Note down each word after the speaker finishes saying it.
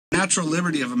natural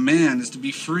liberty of a man is to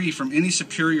be free from any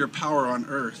superior power on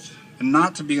earth, and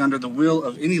not to be under the will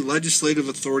of any legislative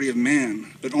authority of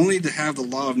man, but only to have the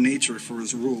law of nature for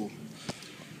his rule.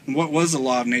 And what was the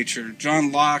law of nature?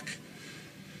 John Locke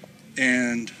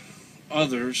and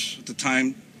others at the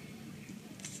time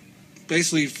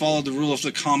basically followed the rule of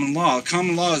the common law. The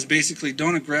common law is basically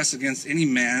don't aggress against any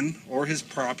man or his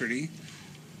property,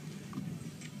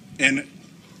 and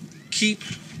keep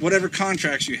whatever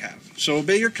contracts you have. So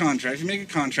obey your contract. If you make a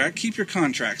contract, keep your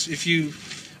contracts. If you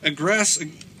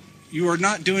aggress, you are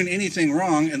not doing anything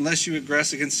wrong unless you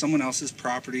aggress against someone else's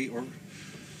property or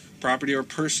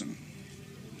person.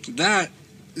 That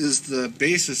is the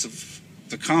basis of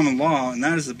the common law, and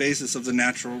that is the basis of the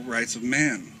natural rights of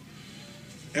man.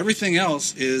 Everything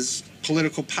else is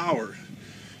political power.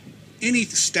 Any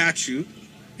statute,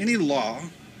 any law,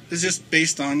 is just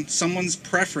based on someone's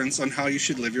preference on how you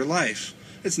should live your life.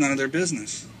 It's none of their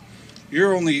business.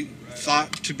 Your only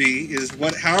thought to be is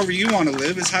however you want to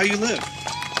live is how you live.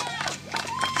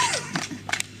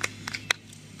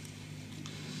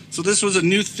 So this was a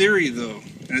new theory, though,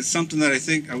 and it's something that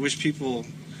I wish people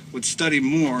would study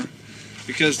more,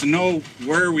 because to know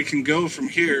where we can go from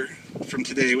here, from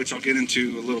today, which I'll get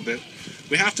into a little bit,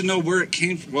 we have to know where it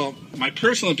came from. Well, my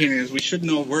personal opinion is we should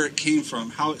know where it came from,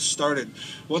 how it started,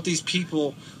 what these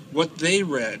people, what they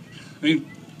read. I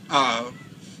mean,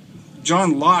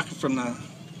 John Locke from the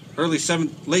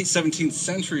late 17th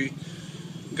century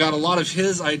got a lot of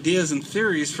his ideas and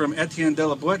theories from Etienne de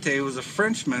la Boétie, who was a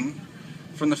Frenchman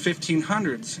from the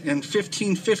 1500s. In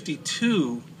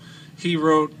 1552, he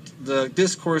wrote the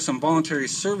Discourse on Voluntary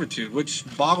Servitude, which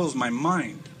boggles my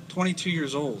mind. 22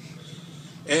 years old.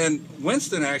 And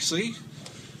Winston actually,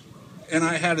 and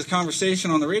I had a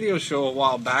conversation on the radio show a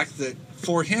while back, that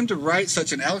for him to write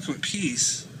such an eloquent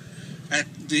piece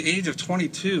at the age of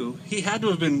 22, he had to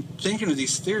have been thinking of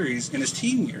these theories in his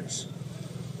teen years.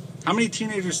 How many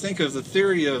teenagers think of the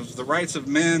theory of the rights of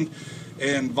men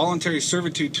and voluntary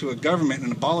servitude to a government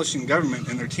and abolishing government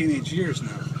in their teenage years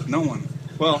now? No one.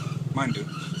 Well, mine do.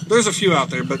 There's a few out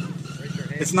there, but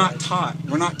it's not taught.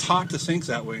 We're not taught to think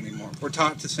that way anymore. We're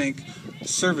taught to think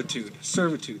servitude,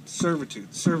 servitude,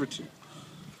 servitude, servitude.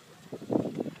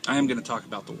 I am going to talk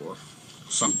about the war,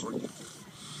 some point.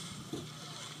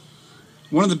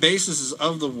 One of the bases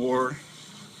of the war,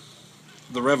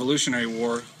 the Revolutionary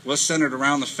War, was centered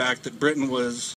around the fact that Britain was